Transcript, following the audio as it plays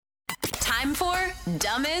Time for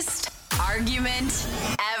Dumbest Argument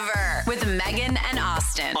Ever with Megan and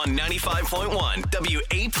Austin. On 95.1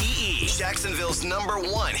 WAPE, Jacksonville's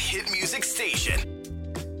 #1 hit music station.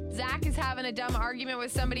 Zach is having a dumb argument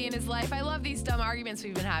with somebody in his life. I love these dumb arguments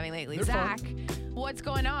we've been having lately. They're Zach, fun. what's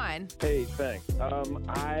going on? Hey, thanks.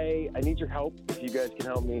 I need your help. If you guys can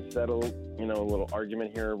help me settle, a little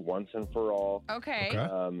argument here once and for all. Okay.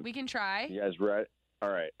 Okay. We can try. You guys ready? All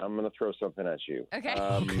right, I'm going to throw something at you. Okay.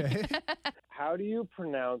 Okay. How do you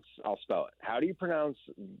pronounce, I'll spell it. How do you pronounce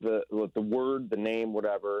the word, the name,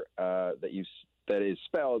 whatever, that is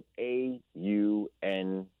spelled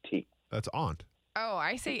A-U-N-T? That's aunt. Oh,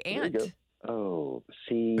 I say There you aunt. go. Oh,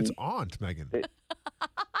 see. It's aunt, Megan.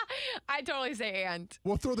 I totally say aunt.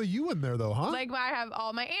 We'll throw the U in there, though, huh? Like I have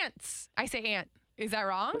all my aunts. I say aunt. Is that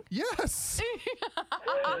wrong? Yes.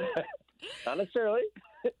 Not necessarily.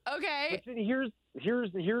 Okay. But see,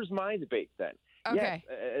 here's my debate then. Okay.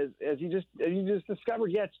 Yes, as you just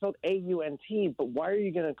discovered, yeah, it's spelled A-U-N-T, but why are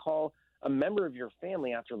you going to call a member of your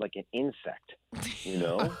family after like an insect?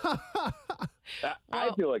 I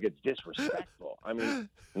Well- feel like it's disrespectful. I mean,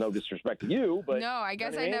 no disrespect to you, but No, I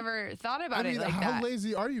guess I never thought about I mean, it like how that.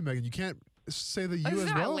 lazy are you, Megan? You can't say the U It's as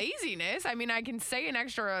not well? laziness. I mean, I can say an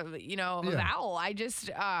extra, Yeah. vowel. I just,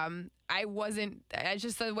 I wasn't. It's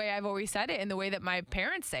just the way I've always said it, and the way that my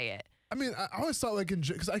parents say it. I mean, I always thought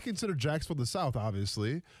because I consider Jacksonville the South,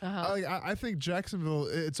 obviously. I think Jacksonville,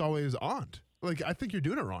 it's always aunt. Like, I think you're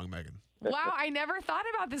doing it wrong, Megan. Wow, I never thought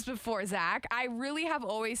about this before, Zach. I really have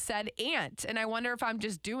always said aunt, and I wonder if I'm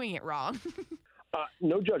just doing it wrong.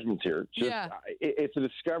 No judgments here. Just, Yeah. It's a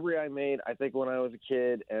discovery I made, I think, when I was a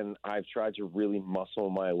kid, and I've tried to really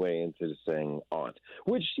muscle my way into saying aunt,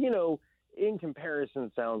 which, in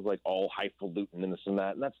comparison sounds like all highfalutin and this and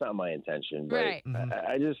that, and that's not my intention. But Right.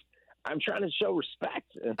 I'm trying to show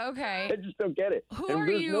respect. And Okay. I just don't get it. Who and are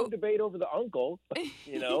there's you- no debate over the uncle,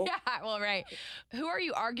 Yeah, well, right. Who are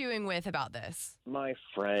you arguing with about this? My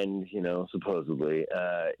friend, supposedly,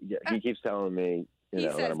 he keeps telling me, He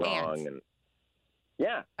that says I'm wrong. aunt. And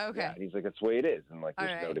yeah. Okay. Yeah, he's like, that's the way it is. And like, All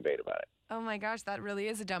there's no right. debate about it. Oh my gosh, that really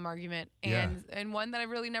is a dumb argument, Yeah. and one that I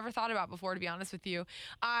really never thought about before, to be honest with you.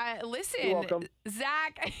 Listen, You're welcome.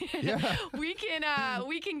 Zach, Yeah. we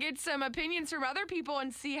can get some opinions from other people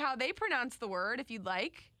and see how they pronounce the word if you'd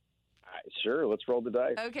like. Sure, let's roll the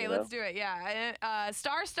dice. Okay, let's do it. Yeah,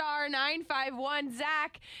 star 951.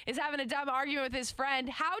 Zach is having a dumb argument with his friend.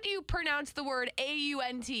 How do you pronounce the word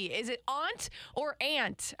A-U-N-T? Is it aunt or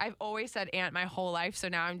aunt? I've always said aunt my whole life, so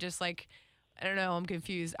now I'm just like, I don't know. I'm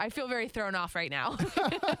confused. I feel very thrown off right now.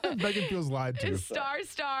 Megan feels lied to.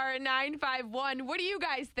 Star 951. What do you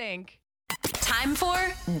guys think? Time for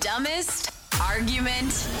Dumbest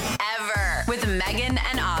Argument Ever with Megan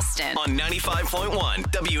and Austin. On 95.1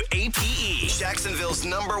 WAPE, Jacksonville's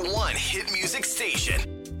 #1 hit music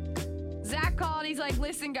station. Zach called. He's like,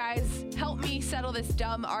 listen, guys, help me settle this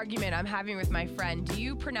dumb argument I'm having with my friend. Do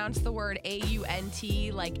you pronounce the word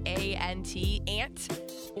A-U-N-T like A-N-T, aunt,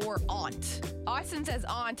 or aunt? Austin says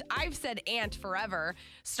aunt. I've said aunt forever.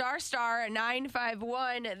 Star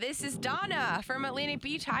 951. This is Donna from Atlantic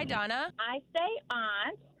Beach. Hi, Donna. I say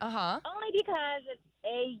aunt Uh-huh. only because it's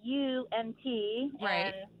A-U-N-T.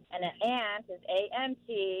 Right. And an aunt is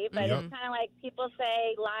A-N-T. But Yep. it's kind of like people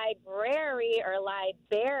say library or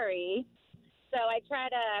library. So I try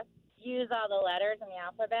to use all the letters in the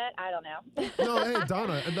alphabet. I don't know. No, hey,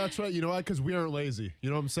 Donna, and that's right. You know why? Because we aren't lazy. You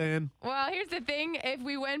know what I'm saying? Well, here's the thing. If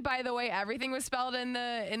we went by the way everything was spelled in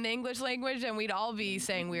the English language, then we'd all be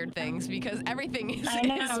saying weird things because everything is. I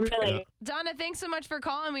know, really. Donna, thanks so much for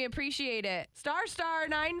calling. We appreciate it. Star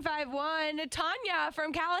 951. Tanya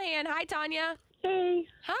from Callahan. Hi, Tanya. Hey,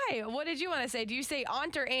 Hi. What did you want to say? Do you say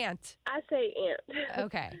aunt or aunt? I say aunt.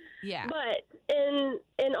 Okay. Yeah. But in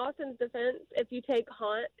Austin's defense, if you take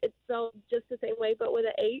haunt, it's spelled just the same way, but with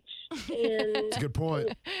an H, and That's a good point.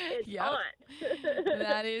 it's Yep. aunt.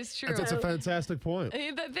 That is true. That's a fantastic point.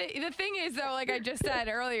 The thing is, though, like I just said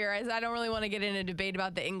earlier, is I don't really want to get in a debate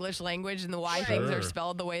about the English language and the why things are Sure.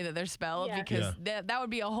 spelled the way that they're spelled Yeah. because that would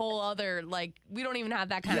be a whole other, like, we don't even have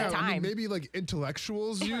that kind Yeah, of I mean, time. maybe like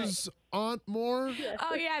intellectuals use aunt more.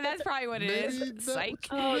 Oh, yeah, that's probably what it Maybe is. that Psych.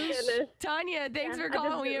 Oh, goodness. Tanya, thanks Yeah, for I just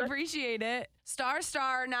calling. We didn't- appreciate it. Star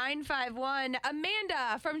 951.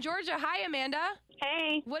 Amanda from Georgia. Hi, Amanda.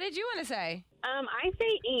 Hey, What did you want to say? I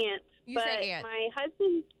say aunt, You but say aunt.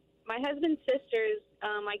 my husband's sisters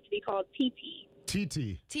like to be called TT.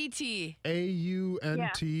 TT. TT.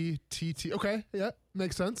 A-U-N-T-T-T. Okay, yeah,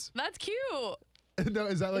 makes sense. That's cute. No,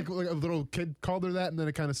 is that like a little kid called her that and then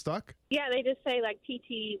it kind of stuck? Yeah, they just say like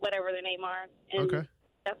TT, whatever their name are. And Okay.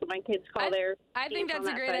 That's what my kids call their. I think ants on that's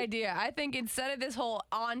a that great side. idea. I think instead of this whole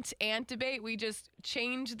aunt debate, we just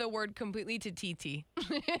change the word completely to TT.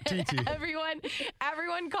 TT.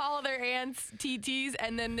 everyone call their aunts TTs,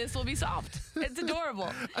 and then this will be solved. It's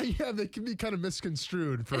adorable. Yeah, they can be kind of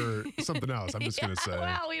misconstrued for something else. I'm just gonna say.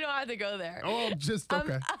 Well, we don't have to go there. Oh, just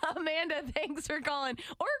okay. Amanda, thanks for calling.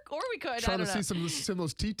 Or we could. Trying I to don't see know. some of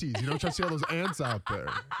those TTs. You know, trying to see all those ants out there.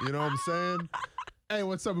 You know what I'm saying? Hey,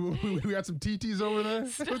 what's up? We got some TTs over there.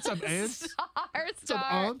 What's up, ants? What's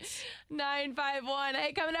up, aunts? 951.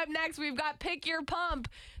 Hey, coming up next, we've got Pick Your Pump.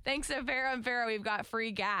 Thanks to Farrah and Farrah, we've got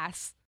free gas.